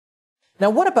Now,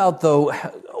 what about, though,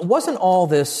 wasn't all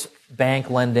this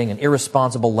bank lending and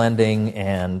irresponsible lending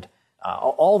and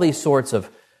all these sorts of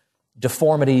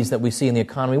deformities that we see in the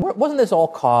economy, wasn't this all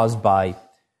caused by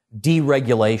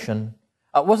deregulation?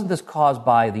 Wasn't this caused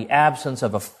by the absence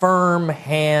of a firm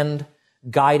hand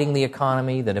guiding the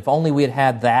economy, that if only we had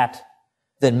had that,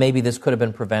 then maybe this could have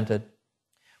been prevented?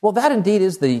 Well, that indeed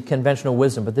is the conventional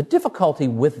wisdom, but the difficulty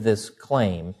with this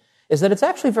claim is that it's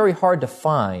actually very hard to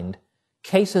find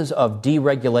cases of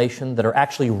deregulation that are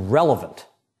actually relevant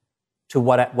to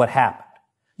what happened.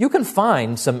 You can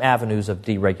find some avenues of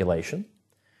deregulation.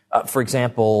 For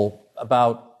example,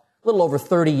 about a little over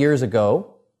 30 years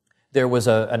ago, there was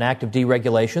an act of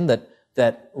deregulation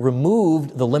that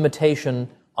removed the limitation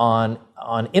on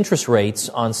interest rates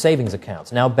on savings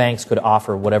accounts. Now banks could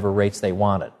offer whatever rates they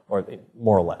wanted, or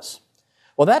more or less.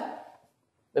 Well,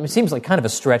 it seems like kind of a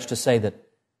stretch to say that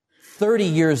 30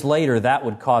 years later that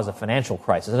would cause a financial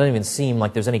crisis. It doesn't even seem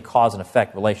like there's any cause and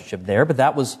effect relationship there, but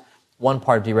that was one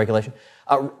part of deregulation.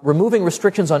 Removing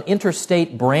restrictions on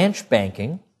interstate branch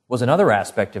banking was another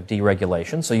aspect of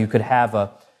deregulation. So you could have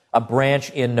a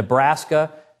branch in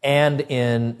Nebraska and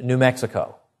in New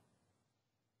Mexico.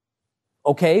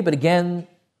 Okay, but again,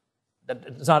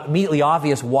 it's not immediately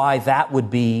obvious why that would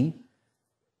be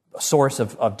a source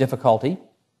of difficulty.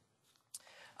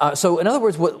 So in other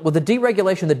words, what the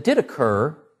deregulation that did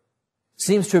occur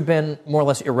seems to have been more or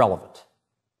less irrelevant.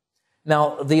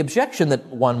 Now, the objection that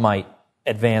one might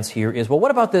advance here is, well, what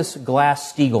about this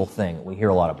Glass-Steagall thing we hear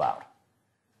a lot about?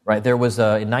 Right? There was,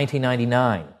 in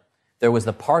 1999, there was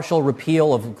the partial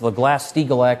repeal of the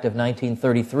Glass-Steagall Act of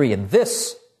 1933, and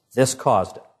this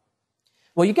caused it.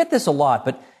 Well, you get this a lot,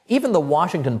 but even the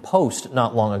Washington Post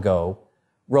not long ago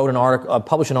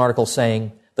published an article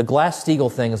saying the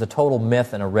Glass-Steagall thing is a total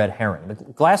myth and a red herring. The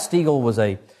Glass-Steagall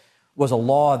was a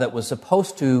law that was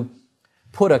supposed to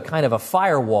put a kind of a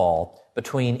firewall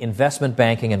between investment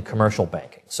banking and commercial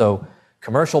banking. So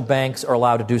commercial banks are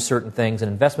allowed to do certain things and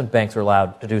investment banks are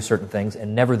allowed to do certain things,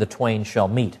 and never the twain shall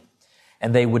meet.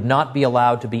 And they would not be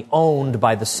allowed to be owned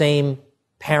by the same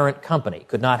parent company,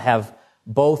 could not have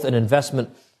both an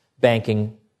investment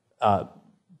banking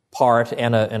part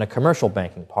and a commercial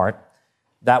banking part.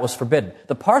 That was forbidden.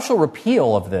 The partial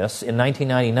repeal of this in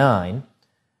 1999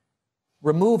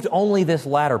 removed only this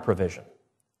latter provision,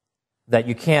 that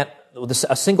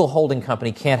a single holding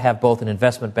company can't have both an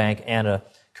investment bank and a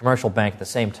commercial bank at the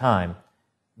same time.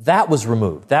 That was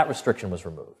removed. That restriction was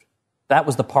removed. That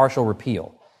was the partial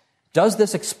repeal. Does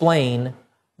this explain,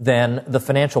 then, the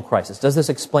financial crisis? Does this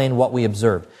explain what we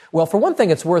observed? Well, for one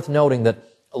thing, it's worth noting that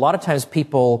a lot of times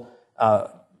people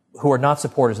who are not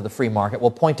supporters of the free market will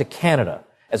point to Canada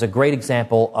as a great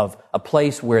example of a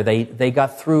place where they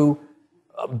got through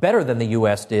better than the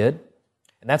U.S. did,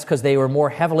 and that's because they were more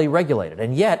heavily regulated.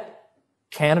 And yet,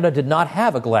 Canada did not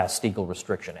have a Glass-Steagall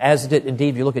restriction. As did, indeed,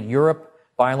 if you look at Europe,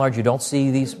 by and large, you don't see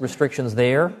these restrictions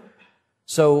there.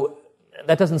 So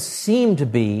that doesn't seem to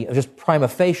be just prima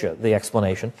facie the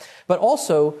explanation. But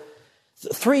also,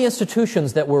 three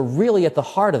institutions that were really at the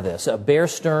heart of this, Bear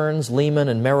Stearns, Lehman,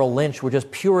 and Merrill Lynch, were just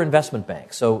pure investment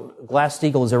banks. So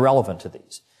Glass-Steagall is irrelevant to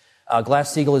these.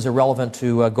 Glass-Steagall is irrelevant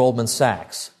to Goldman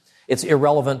Sachs. It's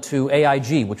irrelevant to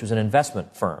AIG, which was an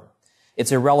investment firm.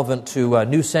 It's irrelevant to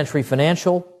New Century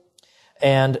Financial.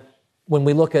 And when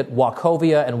we look at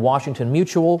Wachovia and Washington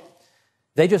Mutual,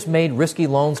 they just made risky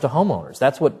loans to homeowners.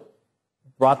 That's what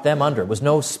brought them under. It was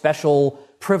no special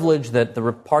privilege that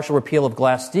the partial repeal of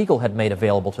Glass-Steagall had made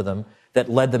available to them that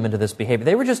led them into this behavior.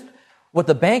 They were just, what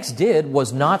the banks did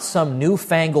was not some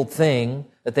newfangled thing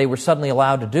that they were suddenly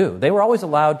allowed to do. They were always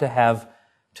allowed to have,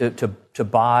 to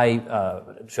buy,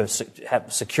 to have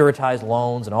securitized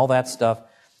loans and all that stuff.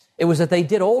 It was that they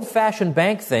did old-fashioned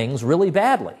bank things really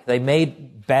badly. They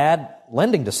made bad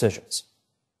lending decisions.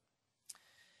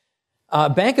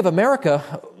 Bank of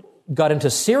America got into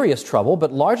serious trouble,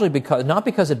 but largely not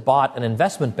because it bought an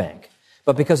investment bank,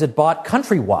 but because it bought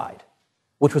Countrywide,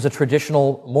 which was a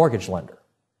traditional mortgage lender.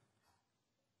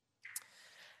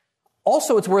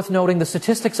 Also, it's worth noting the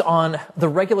statistics on the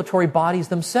regulatory bodies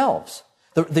themselves.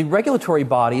 The regulatory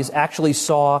bodies actually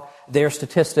saw their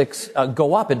statistics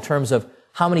go up in terms of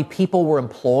how many people were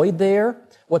employed there,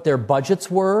 what their budgets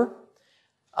were.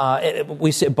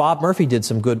 Bob Murphy did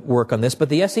some good work on this, but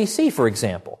the SEC, for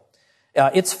example,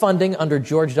 its funding under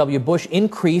George W. Bush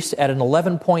increased at an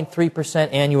 11.3%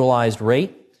 annualized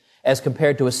rate as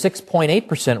compared to a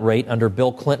 6.8% rate under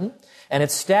Bill Clinton, and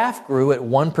its staff grew at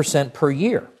 1% per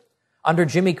year. Under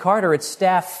Jimmy Carter, its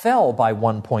staff fell by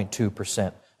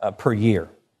 1.2% per year.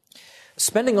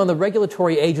 Spending on the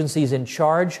regulatory agencies in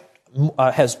charge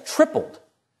has tripled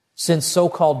since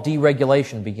so-called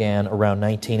deregulation began around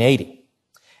 1980.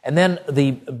 And then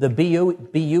the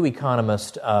BU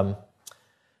economist,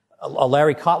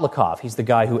 Larry Kotlikoff, he's the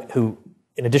guy who,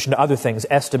 in addition to other things,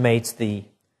 estimates the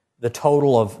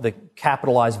total of the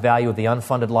capitalized value of the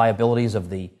unfunded liabilities of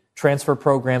the transfer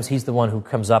programs. He's the one who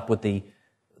comes up with the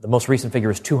most recent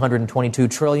figure is $222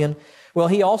 trillion. Well,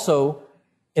 he also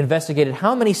investigated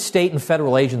how many state and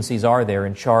federal agencies are there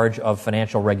in charge of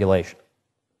financial regulation.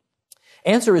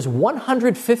 Answer is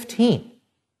 115.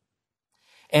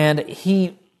 And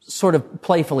he sort of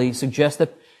playfully suggests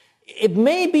that it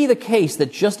may be the case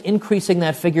that just increasing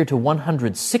that figure to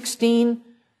 116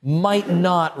 might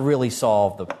not really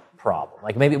solve the problem.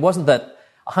 Like maybe it wasn't that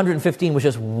 115 was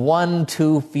just one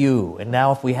too few, and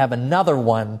now if we have another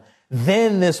one,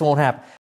 then this won't happen.